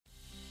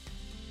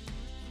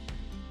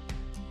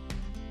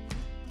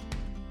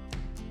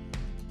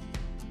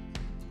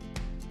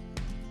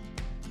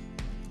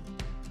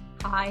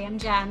Hi, I'm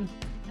Jen.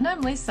 And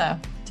I'm Lisa.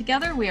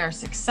 Together, we are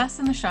Success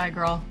in the Shy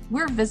Girl.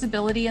 We're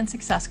visibility and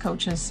success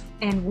coaches.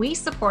 And we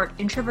support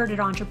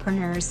introverted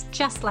entrepreneurs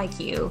just like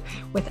you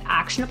with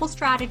actionable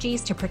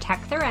strategies to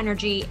protect their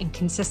energy and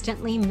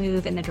consistently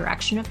move in the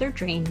direction of their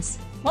dreams.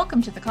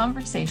 Welcome to the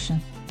conversation.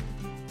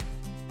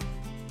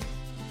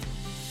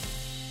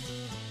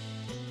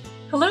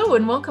 Hello,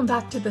 and welcome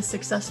back to the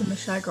Success in the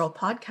Shy Girl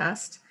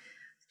podcast.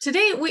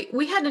 Today,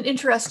 we had an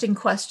interesting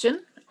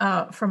question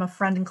from a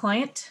friend and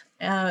client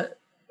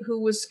who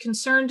was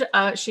concerned.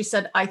 She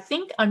said, I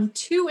think I'm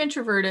too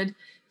introverted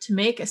to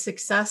make a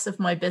success of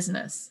my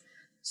business.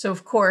 So,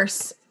 of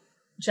course,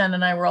 Jen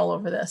and I were all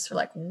over this. We're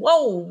like,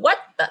 whoa, what?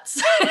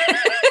 That's...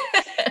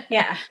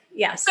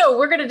 Yeah. So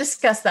we're going to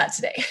discuss that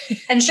today.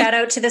 And shout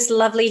out to this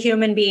lovely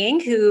human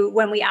being who,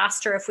 when we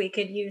asked her if we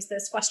could use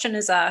this question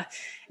as a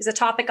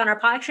topic on our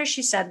podcast,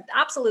 she said,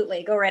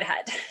 absolutely, go right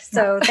ahead.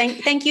 So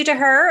thank you to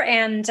her.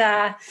 And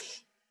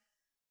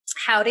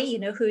howdy, you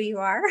know who you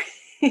are.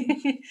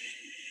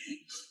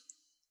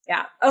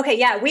 Yeah. Okay.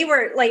 Yeah. We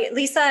were like,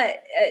 Lisa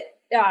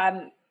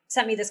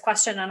sent me this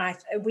question and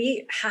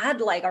we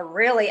had like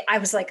I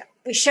was like,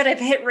 we should have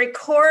hit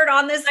record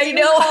on this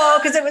call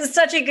because it was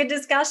such a good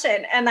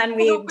discussion. And then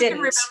we didn't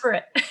remember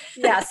it.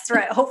 Yes.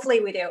 Right. Hopefully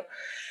we do.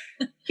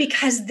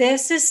 Because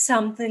this is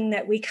something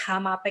that we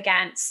come up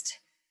against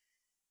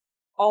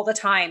all the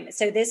time.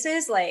 So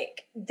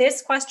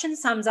this question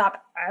sums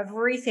up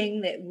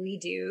everything that we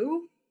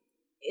do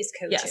as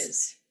coaches.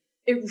 Yes.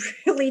 It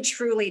really,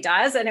 truly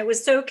does. And it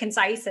was so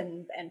concise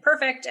and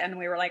perfect. And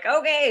we were like,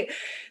 okay,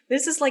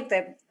 this is like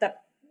the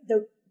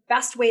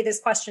best way this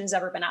question has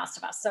ever been asked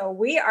of us. So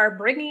we are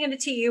bringing it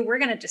to you. We're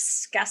going to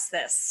discuss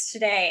this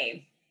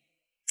today.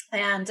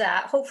 And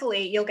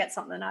hopefully you'll get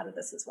something out of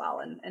this as well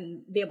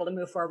and be able to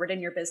move forward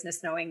in your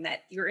business, knowing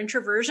that your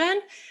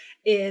introversion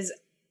is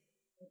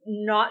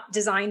not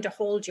designed to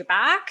hold you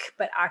back,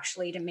 but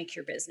actually to make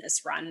your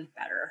business run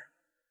better.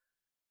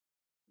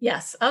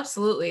 Yes,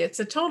 absolutely. It's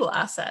a total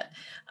asset.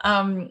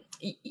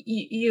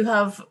 You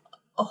have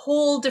a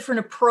whole different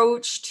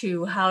approach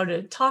to how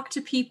to talk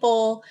to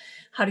people,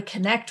 how to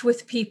connect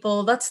with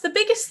people. That's the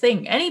biggest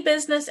thing. Any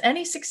business,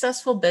 any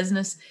successful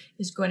business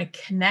is going to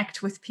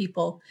connect with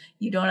people.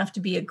 You don't have to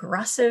be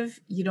aggressive.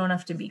 You don't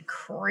have to be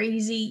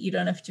crazy. You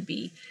don't have to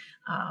be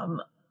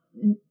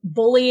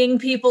bullying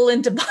people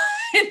into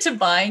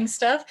buying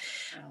stuff.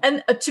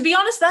 And to be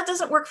honest, that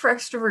doesn't work for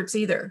extroverts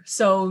either.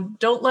 So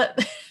don't let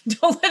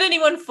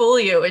anyone fool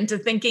you into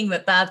thinking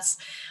that that's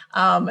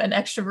an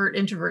extrovert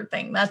introvert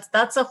thing.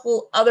 That's a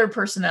whole other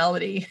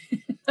personality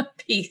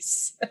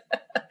piece.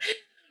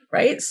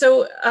 Right?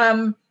 So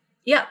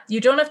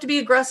you don't have to be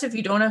aggressive.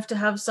 You don't have to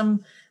have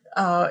some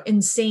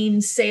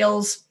insane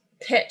sales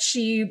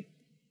pitchy,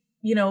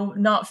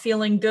 not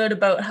feeling good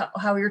about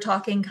how you're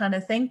talking kind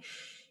of thing.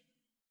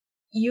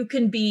 You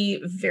can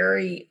be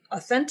very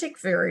authentic,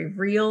 very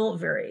real,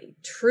 very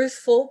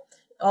truthful.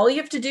 All you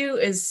have to do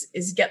is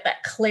get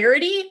that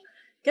clarity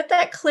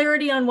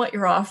on what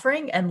you're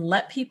offering and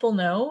let people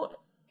know,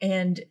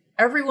 and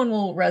everyone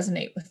will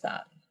resonate with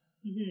that.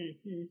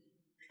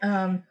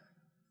 Mm-hmm.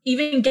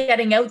 Even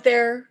getting out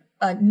there,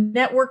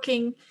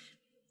 networking,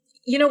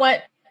 you know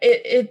what?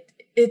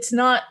 It's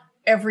not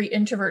every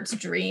introvert's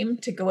dream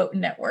to go out and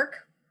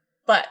network,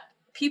 but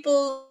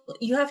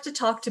you have to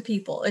talk to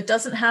people. It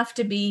doesn't have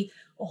to be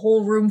a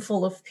whole room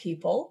full of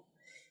people,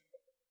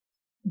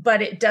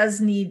 but it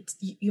does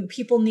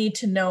people need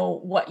to know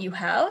what you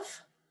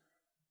have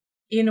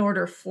in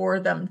order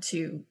for them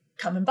to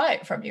come and buy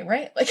it from you,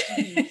 right?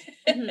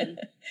 Mm-hmm.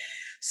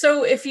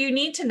 So if you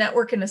need to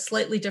network in a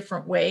slightly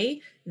different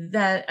way,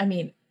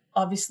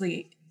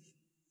 obviously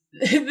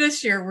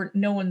this year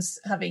no one's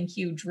having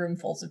huge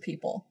roomfuls of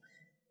people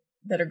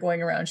that are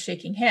going around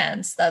shaking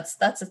hands. That's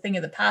a thing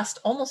of the past,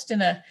 almost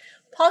in a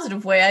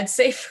positive way, I'd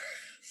say,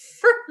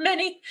 for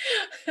many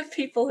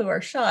people who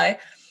are shy.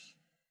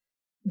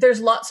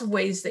 There's lots of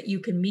ways that you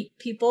can meet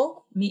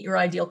people, meet your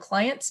ideal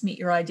clients, meet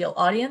your ideal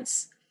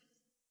audience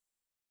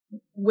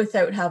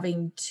without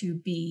having to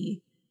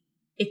be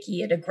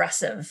icky and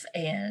aggressive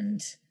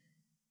and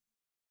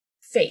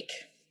fake.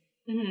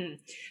 Mm-hmm.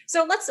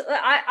 So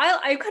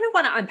I kind of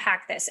want to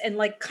unpack this and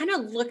kind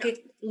of look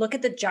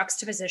at the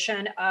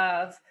juxtaposition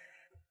of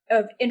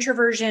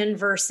introversion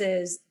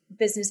versus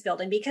business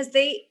building, because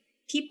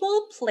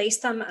people place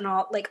them in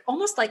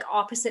almost like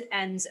opposite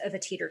ends of a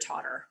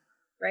teeter-totter,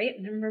 right?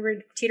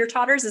 Remember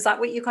teeter-totters? Is that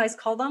what you guys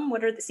call them?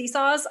 What are the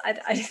seesaws?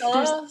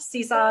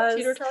 Seesaws.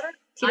 Teeter-totter?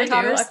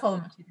 Teeter-totters? I call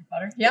them a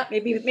teeter-totter. Yeah.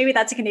 Maybe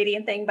that's a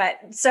Canadian thing, but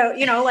so,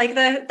 like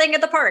the thing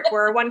at the park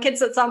where one kid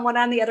sits on one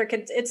end, the other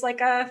kid, it's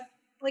like a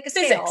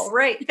scale,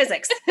 right?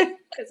 Physics.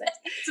 Physics.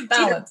 It's a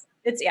balance.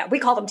 We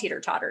call them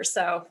teeter-totters.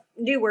 So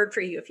new word for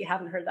you if you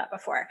haven't heard that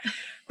before.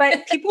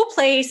 But people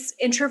place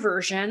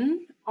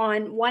introversion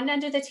on one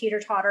end of the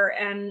teeter-totter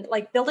and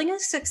building a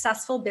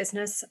successful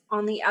business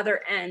on the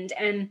other end.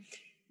 And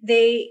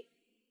they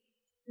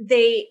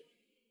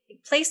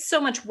place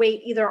so much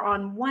weight either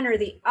on one or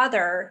the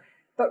other,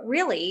 but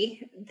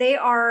really they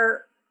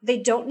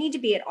don't need to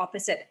be at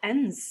opposite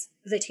ends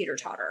of the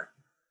teeter-totter.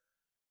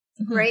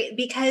 right?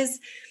 Because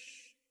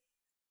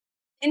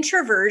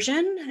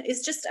introversion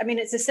is just, I mean,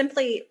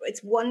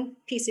 it's one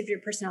piece of your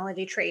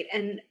personality trait.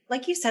 And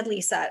like you said,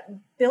 Lisa,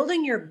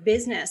 building your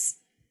business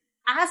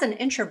as an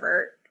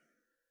introvert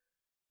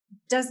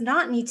does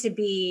not need to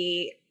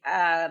be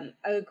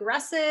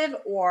aggressive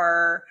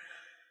or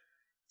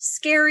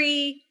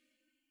scary.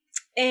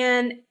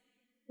 And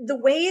the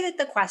way that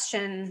the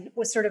question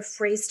was sort of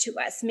phrased to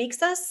us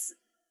makes us,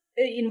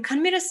 kind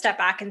of made us step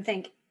back and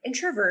think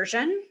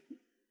introversion.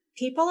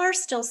 People are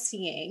still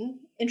seeing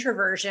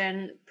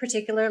introversion,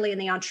 particularly in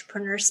the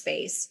entrepreneur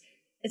space,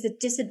 as a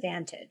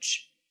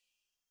disadvantage,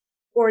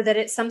 or that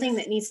it's something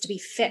that needs to be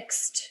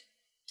fixed.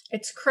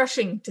 It's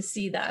crushing to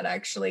see that,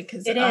 actually,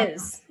 because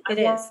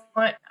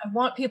I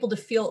want people to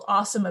feel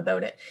awesome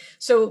about it.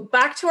 So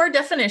back to our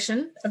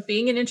definition of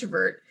being an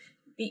introvert,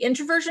 the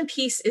introversion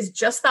piece is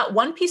just that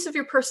one piece of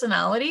your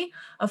personality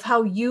of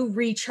how you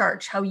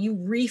recharge, how you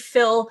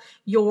refill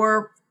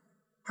your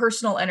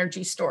personal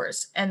energy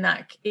stores. And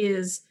that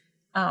is,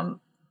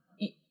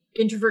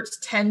 introverts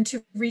tend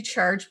to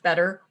recharge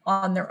better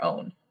on their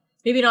own.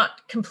 Maybe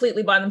not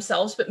completely by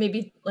themselves, but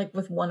maybe like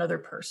with one other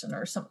person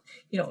or some,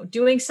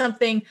 doing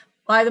something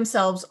by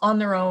themselves on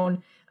their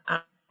own.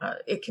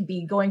 It could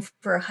be going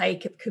for a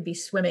hike. It could be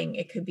swimming.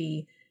 It could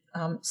be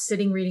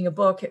sitting, reading a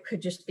book. It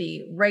could just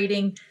be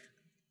writing.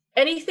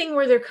 Anything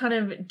where they're kind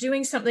of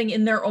doing something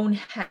in their own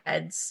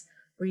heads,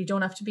 where you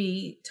don't have to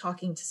be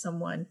talking to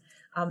someone.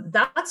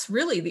 That's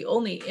really the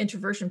only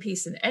introversion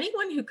piece. And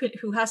anyone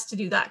who has to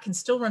do that can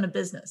still run a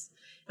business.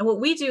 And what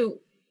we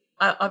do,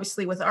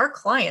 obviously with our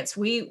clients,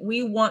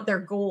 we want their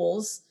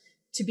goals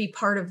to be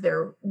part of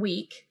their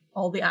week,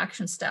 all the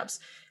action steps.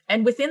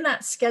 And within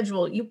that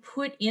schedule, you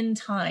put in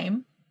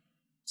time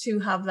to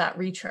have that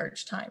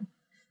recharge time.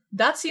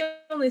 That's the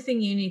only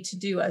thing you need to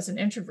do as an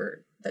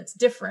introvert that's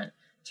different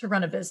to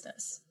run a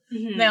business.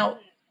 Mm-hmm. Now,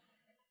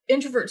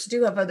 introverts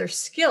do have other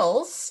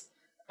skills.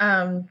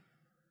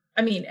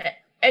 Anyway,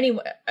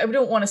 I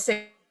don't want to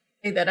say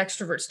that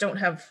extroverts don't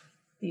have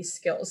these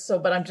skills.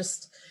 But I'm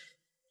just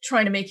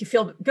trying to make you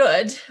feel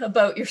good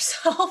about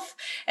yourself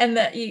and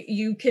that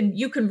you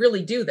can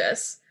really do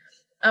this.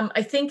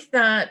 I think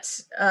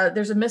that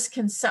there's a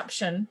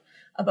misconception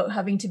about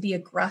having to be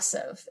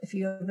aggressive. If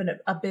you have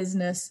a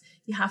business,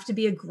 you have to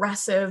be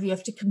aggressive. You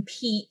have to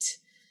compete.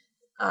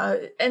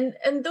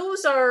 And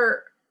those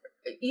are,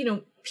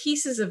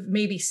 pieces of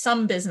maybe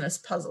some business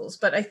puzzles.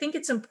 But I think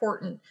it's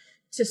important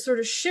to sort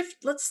of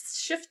let's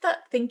shift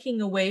that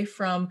thinking away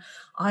from,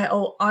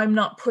 I'm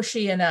not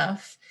pushy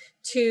enough,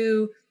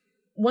 to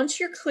once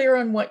you're clear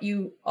on what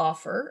you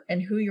offer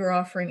and who you're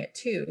offering it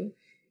to,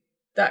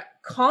 that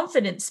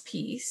confidence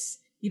piece,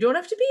 you don't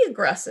have to be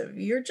aggressive.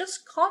 You're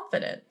just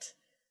confident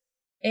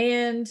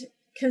and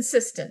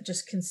consistent.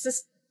 Just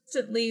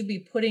consistently be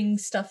putting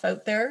stuff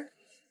out there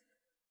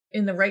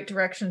in the right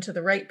direction to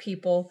the right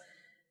people.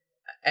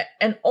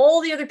 And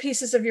all the other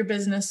pieces of your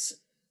business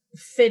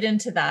fit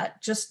into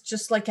that,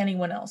 just like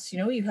anyone else.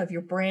 You have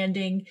your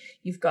branding,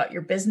 you've got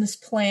your business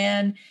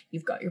plan,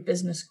 you've got your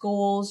business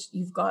goals,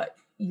 you've got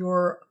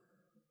your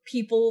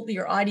people,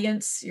 your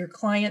audience, your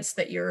clients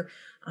that you're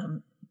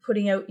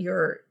putting out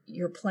your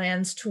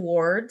plans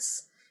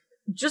towards.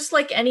 Just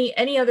like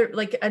any other,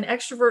 like an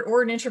extrovert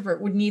or an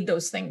introvert would need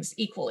those things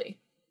equally,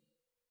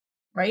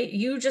 right?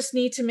 You just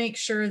need to make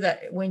sure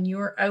that when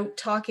you're out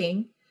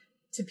talking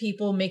to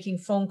people, making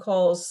phone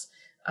calls,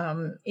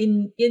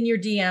 in your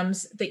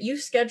DMs, that you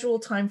schedule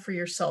time for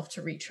yourself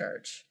to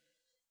recharge.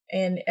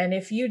 And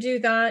if you do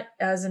that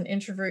as an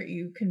introvert,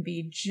 you can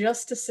be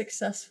just as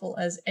successful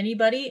as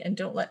anybody, and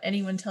don't let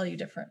anyone tell you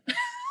different.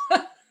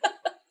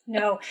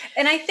 No.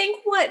 And I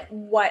think what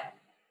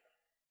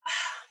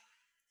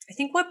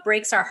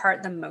breaks our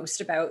heart the most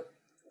about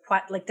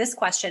like this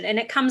question, and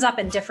it comes up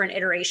in different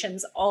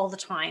iterations all the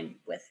time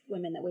with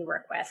women that we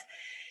work with.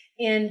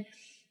 And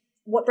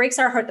what breaks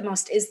our heart the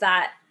most is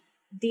that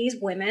these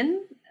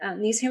women,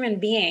 these human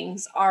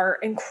beings, are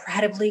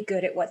incredibly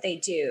good at what they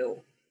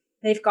do.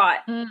 They've got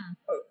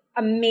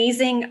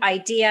amazing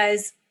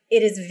ideas.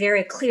 It is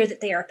very clear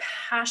that they are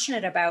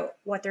passionate about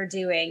what they're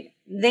doing.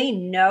 They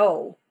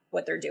know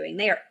what they're doing.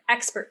 They are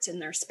experts in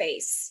their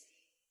space.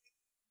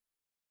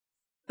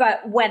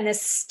 But when the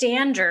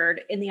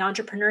standard in the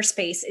entrepreneur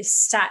space is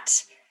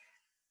set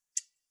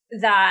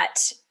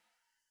that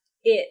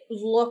it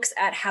looks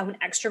at how an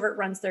extrovert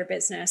runs their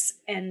business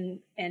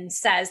and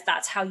says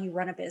that's how you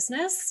run a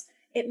business,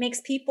 it makes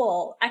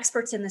people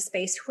experts in the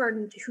space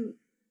who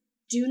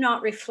do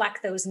not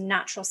reflect those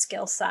natural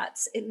skill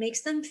sets. It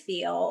makes them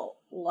feel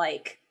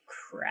like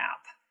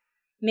crap.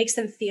 It makes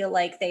them feel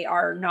like they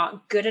are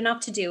not good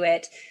enough to do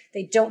it.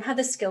 They don't have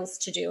the skills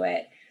to do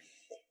it,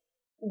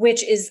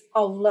 which is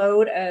a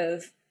load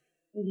of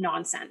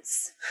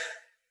nonsense.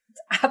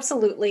 It's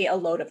absolutely a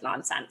load of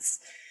nonsense.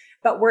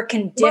 But we're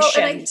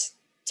conditioned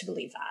to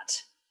believe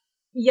that.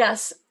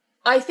 Yes.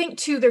 I think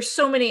too, there's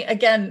so many,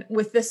 again,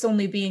 with this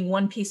only being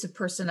one piece of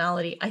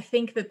personality, I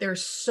think that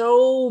there's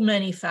so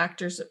many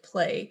factors at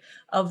play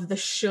of the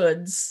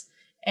shoulds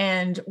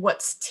and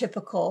what's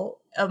typical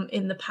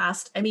in the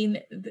past. I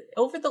mean,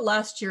 over the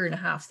last year and a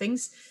half,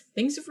 things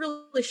have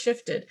really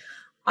shifted.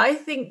 I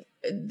think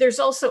there's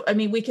also, I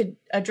mean, we could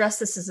address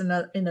this as in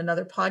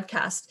another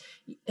podcast,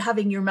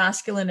 having your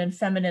masculine and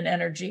feminine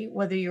energy,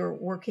 whether you're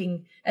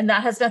working, and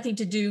that has nothing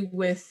to do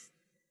with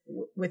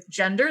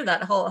gender.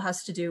 That all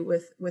has to do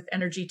with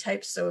energy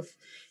types. So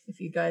if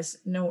you guys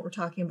know what we're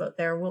talking about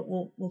there,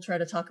 we'll try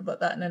to talk about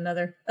that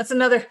that's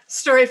another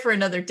story for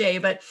another day.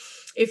 But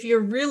if you're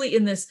really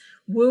in this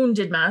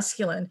wounded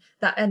masculine,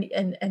 that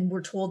and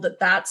we're told that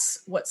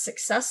that's what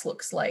success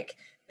looks like,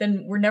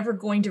 then we're never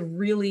going to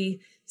really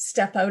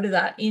step out of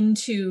that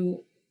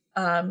into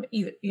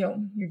either,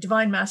 your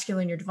divine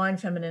masculine, your divine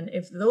feminine.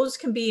 If those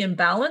can be in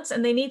balance,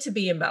 and they need to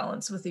be in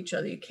balance with each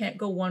other, you can't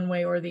go one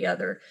way or the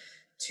other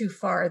too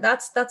far.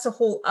 That's a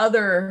whole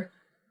other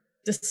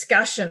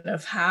discussion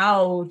of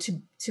how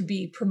to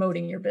be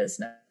promoting your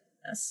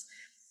business,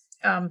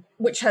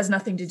 which has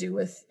nothing to do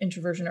with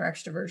introversion or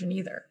extroversion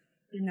either.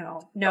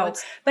 No,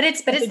 but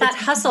it's that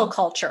hustle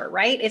culture,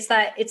 right? It's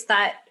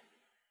that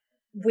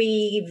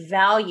we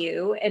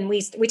value, and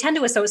we tend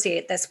to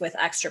associate this with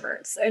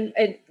extroverts, and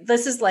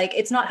this is like,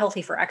 it's not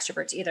healthy for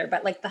extroverts either,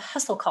 but like the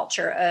hustle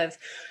culture of,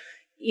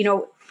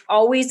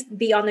 always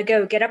be on the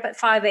go, get up at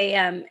 5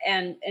 a.m.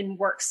 and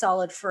work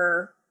solid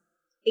for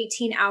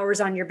 18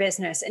 hours on your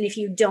business. And if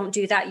you don't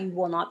do that, you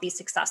will not be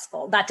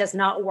successful. That does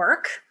not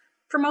work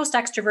for most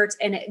extroverts,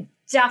 and it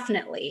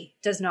definitely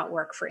does not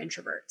work for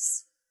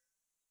introverts.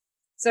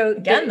 So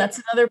again,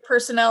 that's another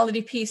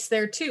personality piece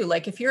there too.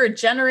 Like if you're a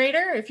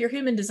generator, if your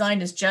human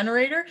design is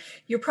generator,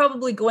 you're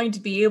probably going to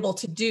be able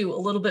to do a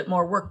little bit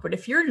more work. But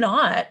if you're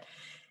not,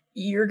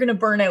 you're going to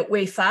burn out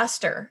way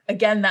faster.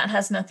 Again, that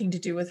has nothing to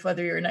do with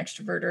whether you're an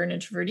extrovert or an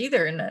introvert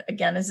either. And that,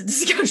 again, is a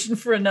discussion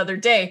for another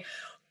day.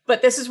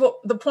 But this is what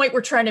the point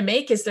we're trying to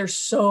make is, there's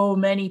so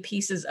many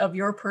pieces of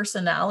your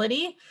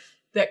personality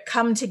that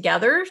come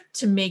together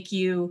to make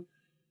you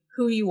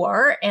who you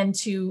are, and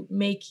to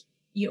make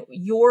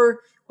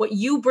what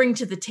you bring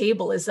to the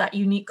table is that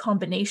unique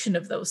combination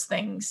of those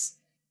things.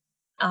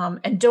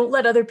 And don't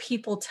let other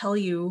people tell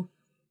you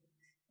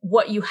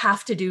what you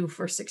have to do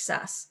for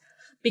success,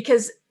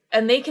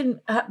 and they can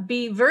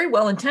be very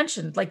well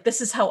intentioned. Like, this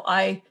is how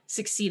I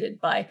succeeded,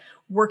 by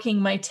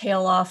working my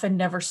tail off and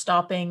never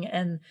stopping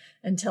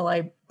until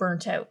I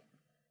burnt out.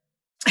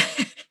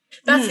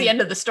 That's the end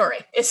of the story.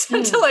 It's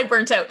until I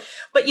burnt out.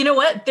 But you know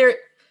what?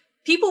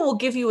 People will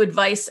give you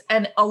advice,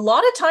 and a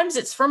lot of times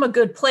it's from a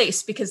good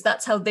place because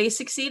that's how they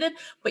succeeded.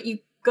 But you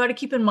got to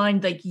keep in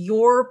mind, like,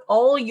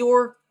 all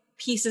your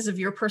pieces of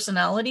your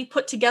personality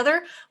put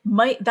together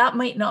might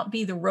not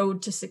be the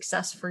road to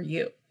success for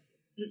you.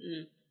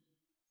 Mm-mm.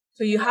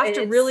 So you have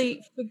to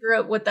really figure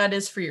out what that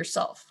is for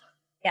yourself.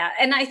 Yeah.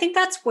 And I think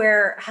that's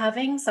where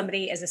having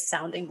somebody as a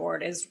sounding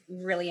board is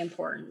really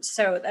important.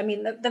 So, I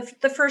mean,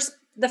 the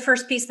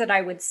first piece that I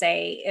would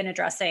say in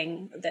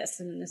addressing this,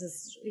 and this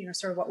is,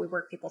 sort of what we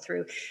work people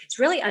through, is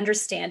really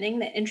understanding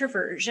that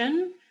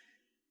introversion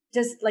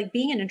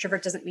being an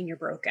introvert doesn't mean you're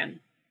broken.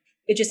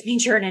 It just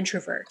means you're an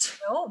introvert.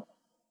 Oh,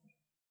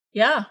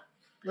 yeah.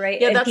 Right.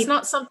 Yeah. And that's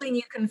not something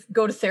you can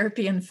go to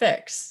therapy and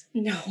fix.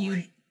 No.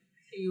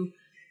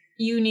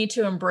 You need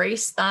to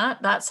embrace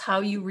that. That's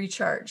how you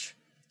recharge.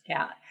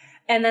 Yeah.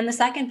 And then the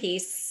second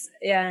piece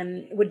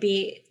would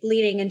be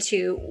leading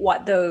into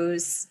what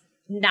those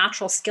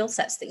natural skill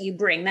sets that you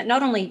bring, that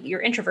not only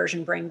your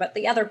introversion bring, but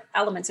the other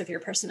elements of your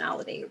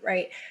personality,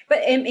 right?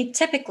 But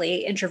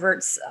typically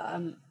introverts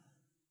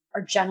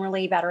are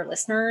generally better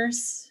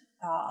listeners.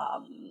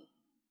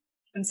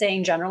 I'm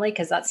saying generally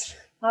because that's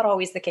not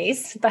always the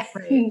case, but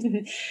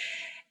right.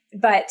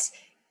 But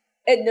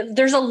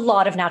there's a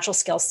lot of natural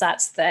skill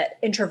sets that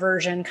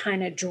introversion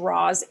kind of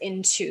draws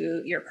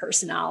into your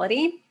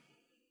personality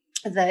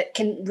that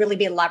can really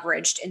be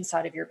leveraged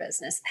inside of your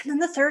business. And then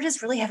the third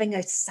is really having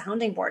a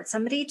sounding board,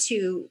 somebody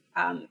to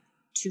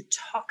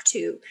talk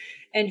to,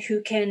 and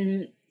who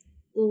can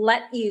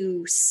let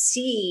you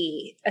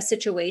see a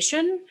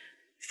situation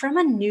from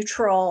a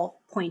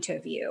neutral point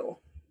of view,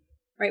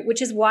 right?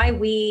 Which is why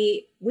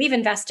we've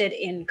invested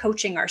in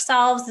coaching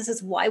ourselves. This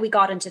is why we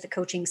got into the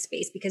coaching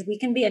space, because we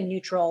can be a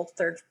neutral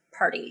third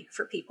party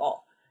for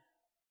people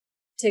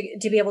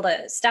to be able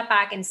to step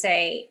back and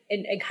say,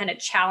 and kind of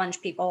challenge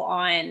people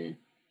on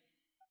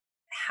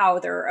how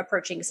they're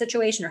approaching a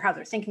situation or how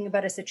they're thinking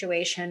about a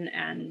situation.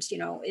 And,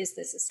 is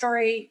this a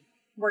story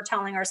we're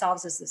telling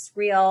ourselves? Is this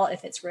real?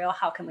 If it's real,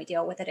 how can we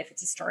deal with it? If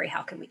it's a story,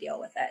 how can we deal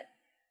with it?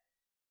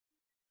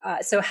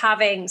 So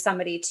having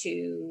somebody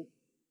to,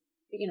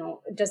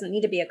 it doesn't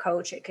need to be a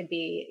coach. It could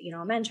be,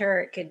 a mentor.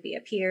 It could be a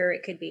peer.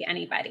 It could be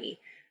anybody,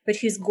 but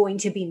who's going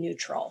to be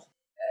neutral,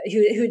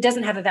 who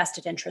doesn't have a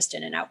vested interest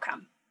in an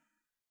outcome.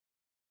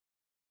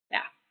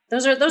 Yeah.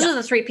 Those are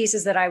the three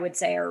pieces that I would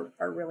say are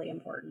really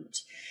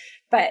important.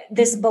 But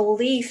this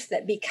belief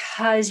that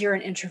because you're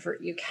an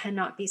introvert, you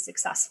cannot be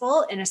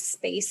successful in a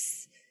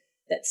space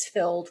that's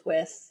filled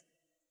with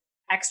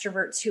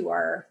extroverts who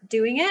are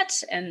doing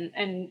it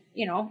and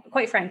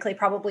quite frankly,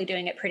 probably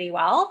doing it pretty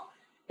well.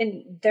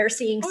 And they're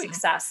seeing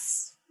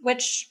success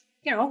which,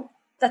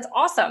 that's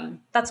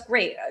awesome. That's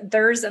great.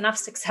 There's enough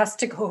success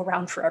to go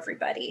around for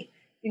everybody,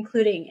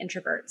 including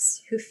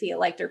introverts who feel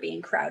like they're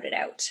being crowded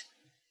out.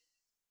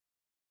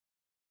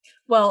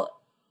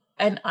 Well,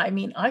 and I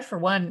mean, I, for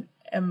one,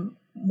 am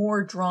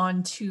more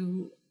drawn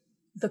to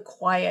the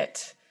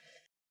quiet,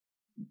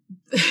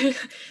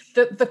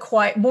 the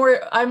quiet,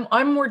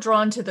 I'm more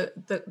drawn to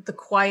the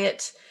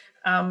quiet,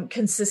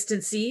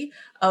 consistency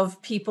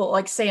of people,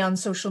 like, say, on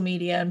social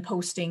media and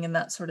posting and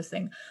that sort of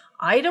thing.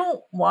 I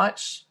don't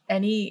watch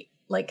any,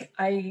 like,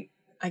 I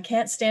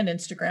can't stand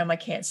Instagram. I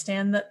can't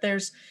stand that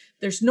there's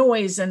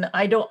noise, and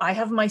I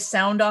have my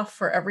sound off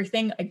for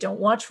everything. I don't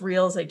watch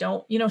reels. I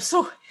don't,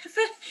 so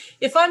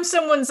if I'm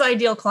someone's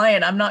ideal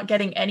client, I'm not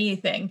getting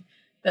anything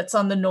that's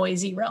on the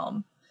noisy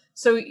realm.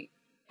 So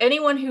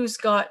anyone who's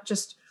got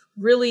just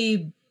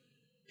really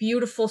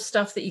beautiful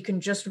stuff that you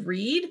can just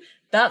read,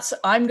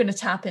 I'm going to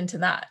tap into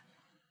that.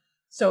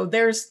 So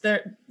there's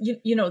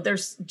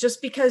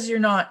just because you're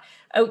not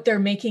out there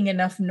making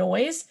enough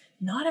noise,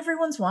 not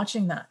everyone's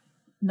watching that.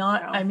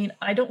 I mean,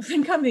 I don't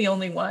think I'm the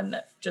only one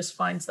that just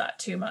finds that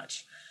too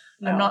much.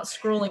 No. I'm not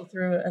scrolling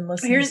through it and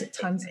listening to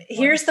tons of noise.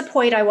 Here's the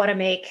point I want to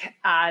make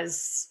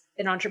as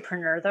an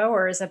entrepreneur, though,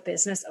 or as a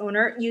business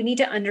owner. You need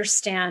to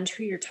understand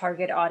who your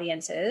target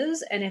audience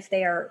is. And if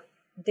they are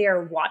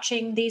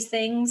watching these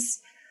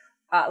things,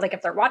 like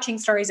if they're watching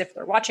stories, if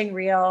they're watching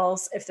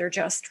reels, if they're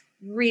just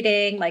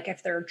reading, like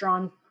if they're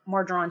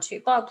more drawn to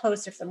blog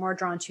posts, if they're more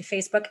drawn to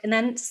Facebook, and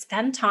then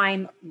spend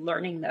time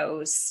learning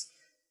those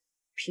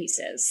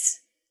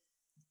pieces.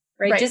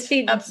 Right.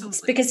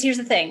 Absolutely. Because here's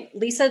the thing,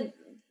 Lisa,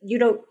 you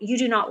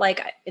do not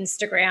like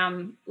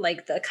Instagram,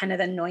 like the kind of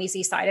the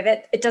noisy side of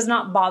it. It does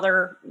not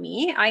bother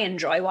me. I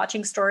enjoy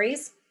watching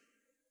stories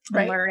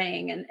and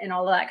learning and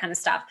all of that kind of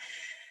stuff.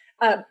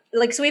 So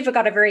we've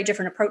got a very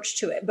different approach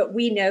to it, but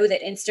we know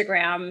that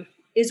Instagram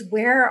is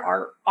where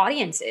our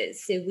audience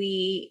is. So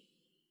we,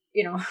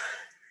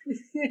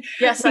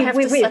 yes, I have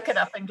to suck it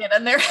up and get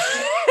in there.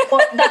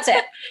 Well, that's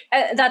it.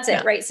 That's it.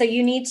 Yeah. Right. So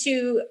you need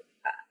to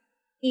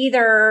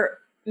either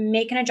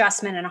make an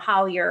adjustment in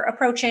how you're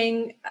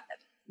approaching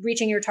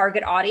reaching your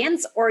target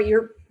audience, or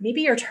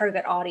maybe your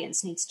target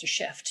audience needs to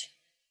shift.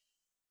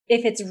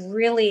 If it's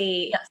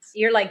really,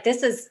 you're like,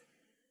 this is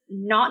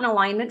not in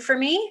alignment for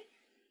me,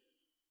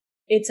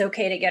 it's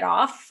okay to get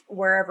off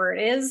wherever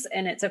it is.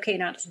 And it's okay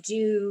not to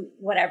do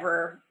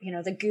whatever,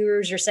 the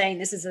gurus are saying,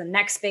 this is the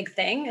next big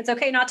thing. It's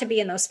okay not to be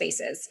in those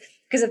spaces,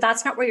 because if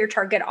that's not where your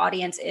target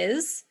audience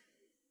is,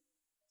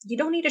 you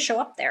don't need to show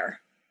up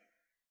there.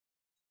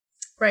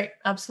 Right.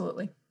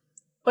 Absolutely.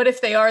 But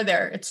if they are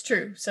there, it's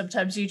true.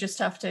 Sometimes you just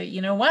have to,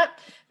 you know what?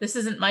 This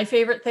isn't my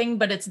favorite thing,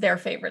 but it's their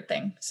favorite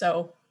thing.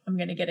 So I'm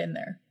going to get in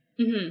there.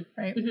 Mm-hmm.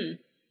 Right.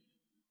 Mm-hmm.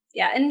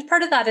 Yeah. And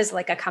part of that is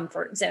like a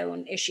comfort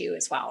zone issue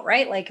as well,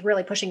 right? Like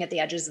really pushing at the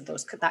edges of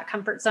that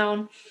comfort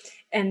zone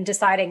and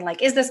deciding,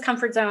 like, is this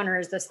comfort zone, or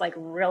is this like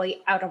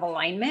really out of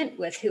alignment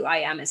with who I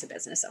am as a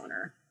business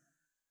owner?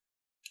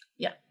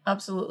 Yeah,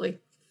 absolutely.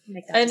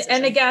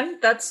 And again,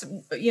 that's,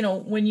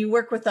 when you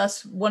work with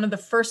us, one of the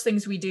first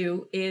things we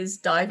do is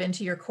dive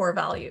into your core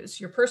values,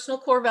 your personal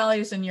core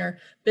values and your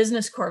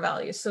business core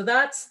values. So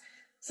that's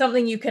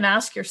something you can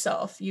ask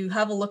yourself. You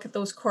have a look at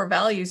those core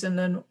values, and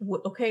then,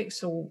 okay,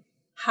 so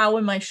how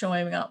am I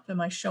showing up?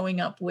 Am I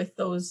showing up with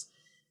those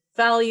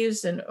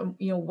values? And,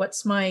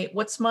 what's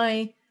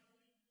my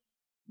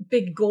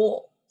big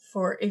goal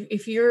for,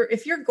 if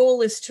your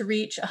goal is to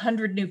reach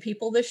 100 new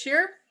people this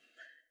year,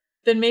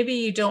 then maybe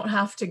you don't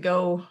have to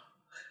go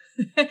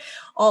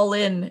all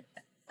in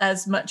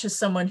as much as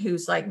someone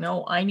who's like,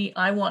 no,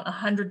 I want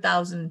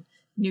 100,000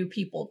 new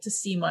people to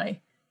see my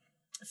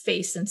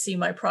face and see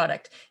my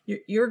product.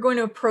 You're going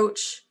to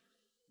approach,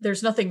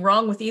 there's nothing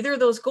wrong with either of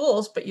those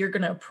goals, but you're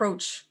going to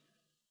approach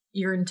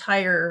your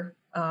entire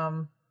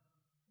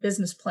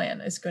business plan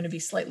is going to be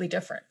slightly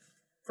different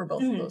for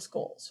both of those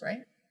goals,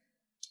 right?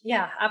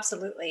 Yeah,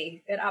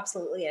 absolutely. It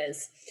absolutely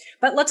is.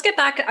 But let's get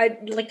back.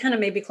 I'd like kind of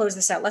maybe close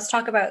this out. Let's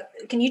talk about,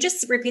 can you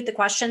just repeat the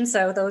question?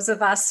 So those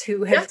of us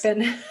who have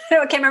been,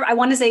 I can't remember. I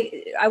want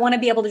to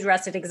be able to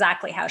address it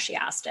exactly how she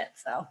asked it.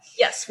 So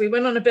yes, we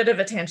went on a bit of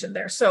a tangent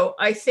there. So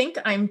I think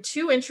I'm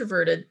too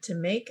introverted to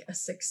make a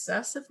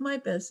success of my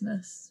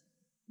business.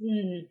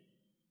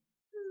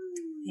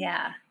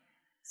 Yeah.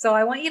 So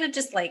I want you to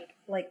just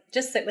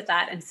just sit with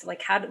that and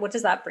like, what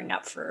does that bring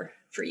up for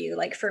you?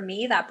 Like for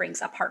me, that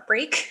brings up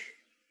heartbreak.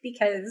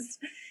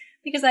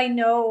 Because I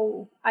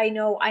know,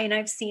 and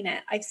I've seen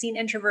it. I've seen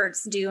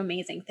introverts do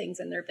amazing things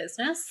in their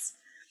business.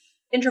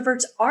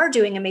 Introverts are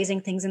doing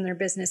amazing things in their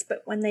business,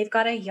 but when they've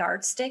got a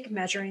yardstick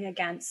measuring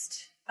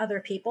against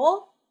other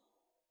people,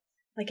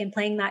 like in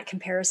playing that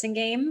comparison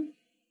game,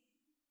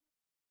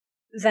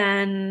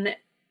 then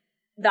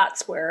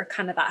that's where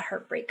kind of that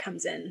heartbreak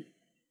comes in,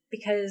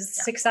 because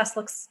success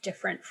looks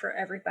different for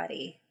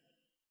everybody.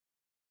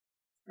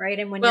 Right.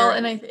 And when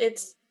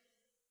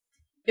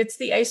it's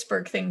the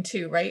iceberg thing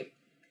too, right?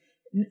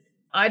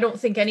 I don't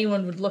think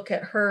anyone would look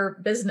at her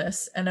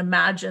business and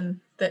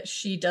imagine that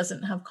she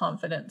doesn't have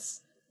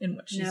confidence in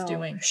what she's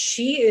doing.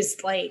 She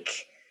is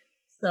like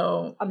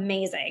So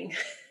amazing.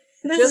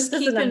 Just this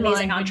keep is an in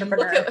amazing mind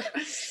entrepreneur.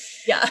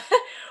 Yeah.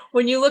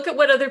 When you look at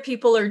what other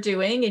people are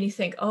doing and you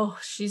think, oh,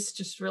 she's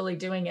just really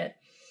doing it,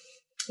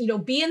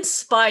 be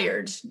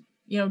inspired.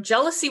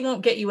 Jealousy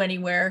won't get you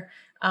anywhere.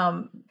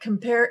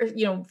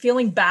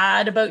 Feeling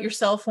bad about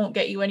yourself won't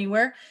get you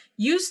anywhere.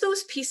 Use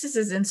those pieces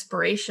as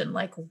inspiration.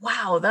 Like,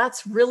 wow,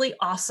 that's really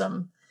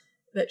awesome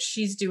that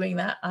she's doing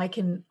that. I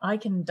can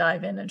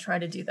dive in and try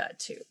to do that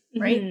too.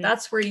 Right. Mm-hmm.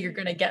 That's where you're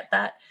going to get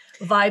that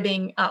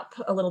vibing up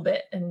a little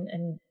bit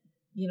and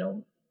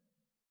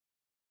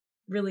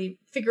really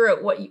figure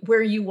out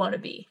where you want to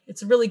be.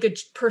 It's a really good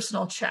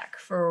personal check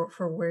for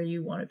where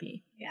you want to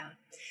be. Yeah.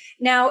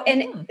 Now,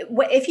 and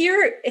if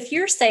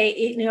you're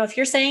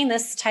saying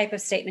this type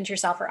of statement to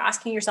yourself or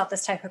asking yourself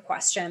this type of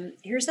question,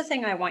 here's the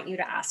thing I want you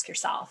to ask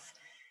yourself.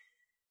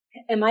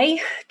 Am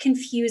I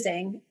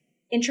confusing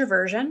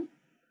introversion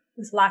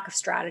with lack of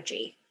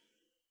strategy?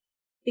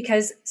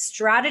 Because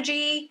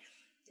strategy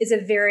is a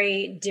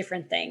very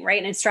different thing,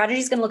 right? And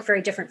strategy is going to look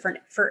very different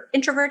for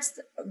introverts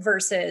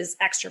versus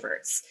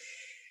extroverts.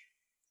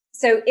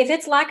 So if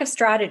it's lack of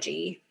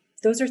strategy,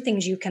 those are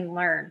things you can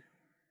learn,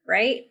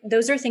 right?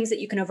 Those are things that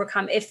you can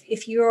overcome.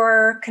 If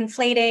you're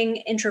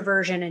conflating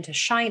introversion into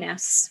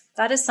shyness,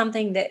 that is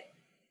something that,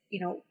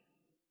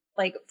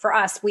 like for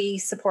us, we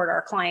support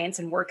our clients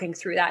in working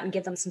through that and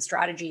give them some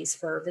strategies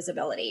for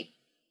visibility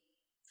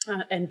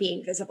and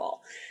being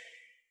visible.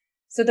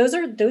 So those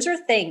are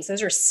things,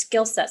 those are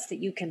skill sets that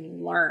you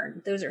can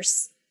learn. Those are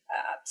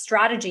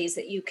strategies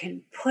that you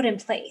can put in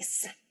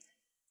place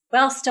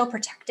while still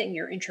protecting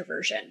your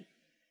introversion.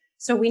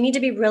 So we need to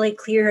be really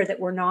clear that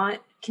we're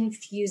not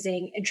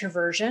confusing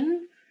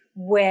introversion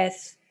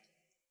with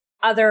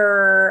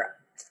other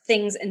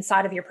things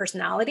inside of your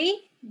personality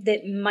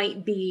that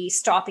might be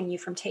stopping you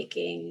from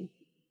taking,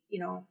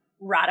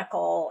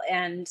 radical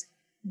and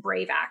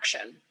brave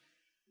action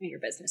in your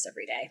business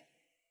every day.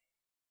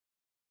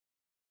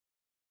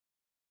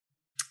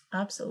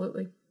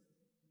 Absolutely.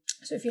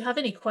 So if you have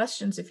any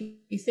questions, if you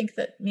think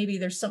that maybe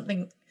there's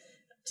something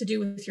to do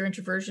with your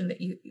introversion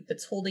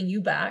that's holding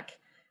you back,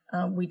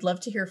 we'd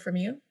love to hear from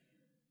you.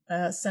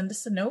 Send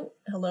us a note,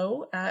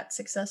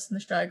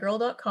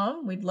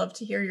 hello@successintheshyGirl.com. We'd love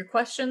to hear your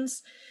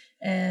questions,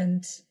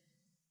 and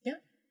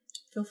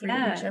feel free to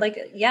reach out.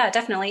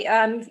 Definitely.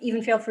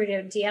 Even feel free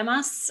to DM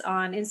us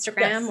on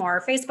Instagram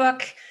or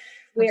Facebook.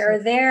 We are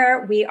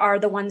there. We are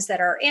the ones that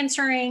are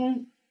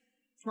answering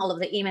all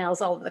of the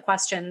emails, all of the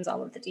questions,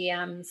 all of the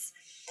DMs.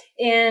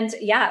 And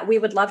we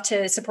would love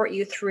to support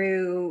you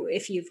through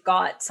if you've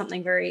got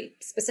something very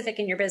specific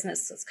in your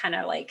business. It's kind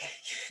of like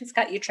it's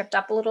got you tripped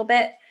up a little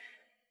bit.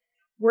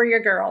 We're your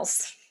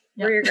girls.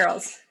 Yep. We're your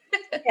girls.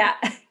 Yeah.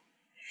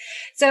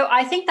 So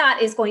I think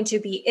that is going to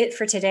be it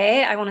for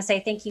today. I want to say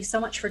thank you so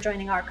much for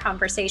joining our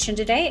conversation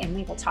today, and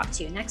we will talk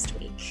to you next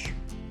week.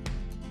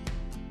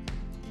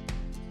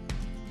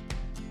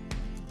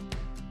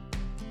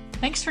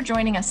 Thanks for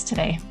joining us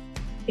today.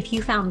 If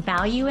you found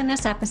value in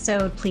this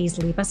episode, please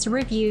leave us a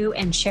review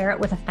and share it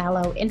with a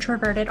fellow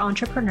introverted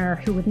entrepreneur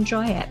who would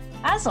enjoy it.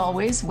 As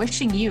always,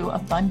 wishing you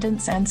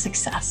abundance and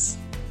success.